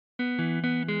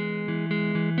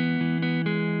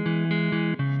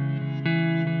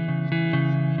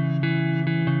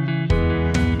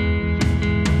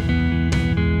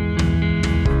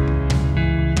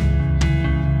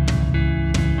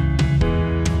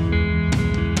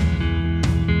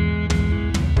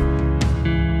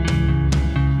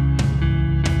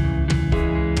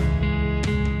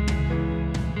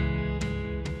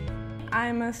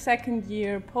I'm a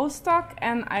second-year postdoc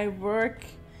and I work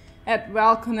at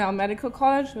Weill Cornell Medical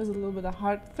College. It was a little bit a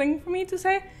hard thing for me to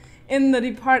say, in the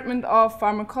Department of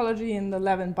Pharmacology in the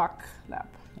Balbach lab.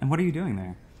 And what are you doing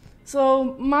there?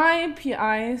 So my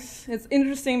PIs, it's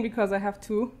interesting because I have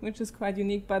two, which is quite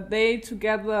unique, but they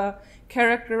together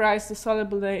characterize the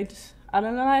soluble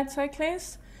adenylyl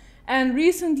cyclase. And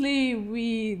recently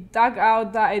we dug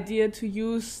out the idea to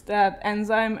use that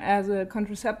enzyme as a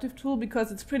contraceptive tool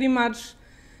because it's pretty much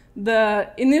the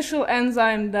initial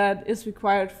enzyme that is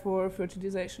required for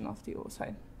fertilization of the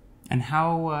oocyte. And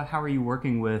how are you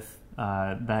working with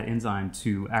that enzyme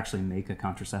to actually make a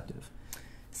contraceptive?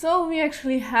 So we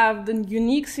actually have the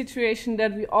unique situation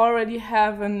that we already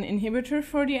have an inhibitor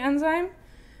for the enzyme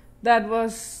that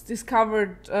was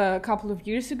discovered a couple of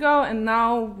years ago, and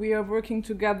now we are working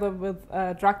together with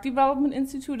a drug development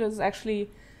institute that is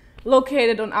actually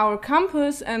located on our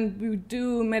campus, and we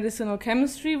do medicinal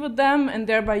chemistry with them and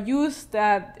thereby use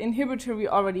that inhibitor we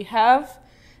already have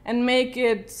and make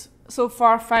it so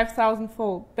far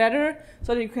 5,000-fold better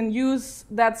so that you can use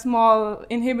that small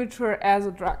inhibitor as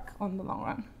a drug on the long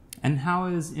run. And how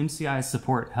is MCI's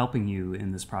support helping you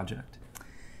in this project?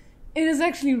 It is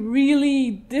actually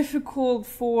really difficult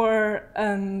for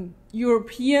an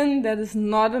European that is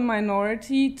not a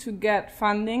minority to get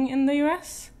funding in the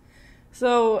US.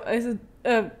 So it's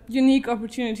a unique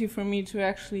opportunity for me to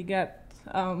actually get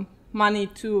money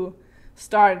to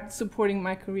start supporting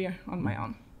my career on my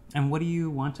own. And what do you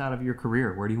want out of your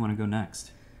career? Where do you want to go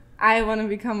next? I want to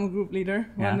become a group leader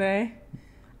one day.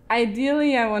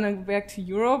 Ideally, I want to go back to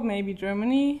Europe, maybe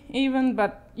Germany even,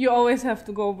 but you always have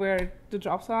to go where the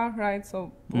jobs are, right?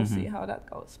 So we'll see how that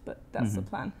goes, but that's the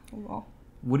plan overall.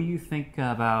 What do you think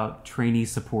about trainee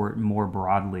support more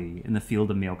broadly in the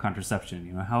field of male contraception?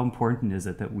 You know, how important is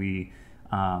it that we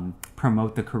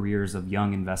promote the careers of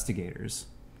young investigators?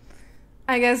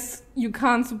 I guess you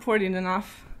can't support it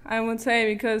enough, I would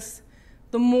say, because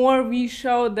the more we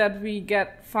show that we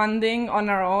get funding on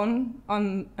our own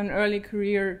on an early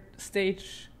career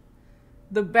stage,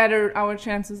 the better our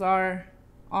chances are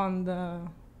on the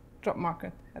job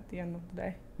market at the end of the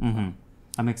day.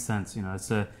 That makes sense. You know,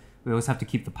 we always have to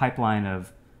keep the pipeline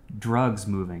of drugs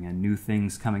moving and new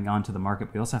things coming onto the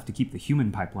market. We also have to keep the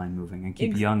human pipeline moving and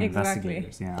keep young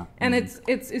investigators. Yeah. And it's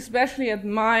especially at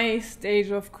my stage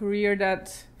of career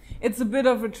that it's a bit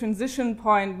of a transition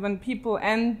point when people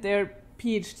end their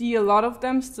PhD. A lot of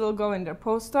them still go in their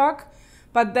postdoc,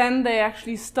 but then they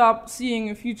actually stop seeing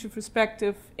a future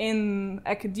perspective in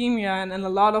academia, and a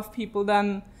lot of people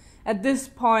then at this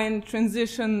point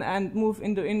transition and move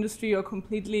into industry or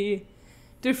completely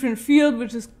different field,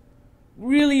 which is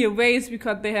really a waste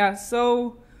because they are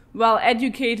so well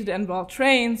educated and well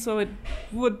trained. So it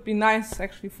would be nice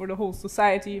actually for the whole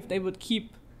society if they would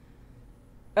keep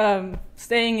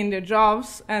staying in their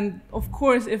jobs. And of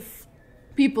course, if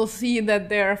people see that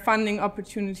there are funding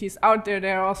opportunities out there,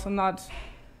 they're also not,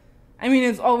 I mean,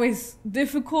 it's always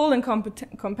difficult and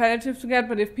competitive to get,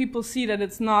 but if people see that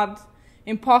it's not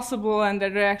impossible and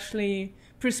that there's actually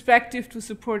perspective to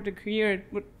support the career, it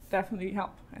would definitely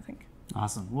help, I think.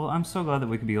 Awesome. Well, I'm so glad that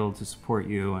we could be able to support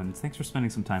you, and thanks for spending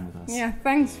some time with us. Yeah,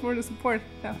 thanks for the support,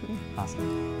 definitely.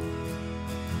 Awesome.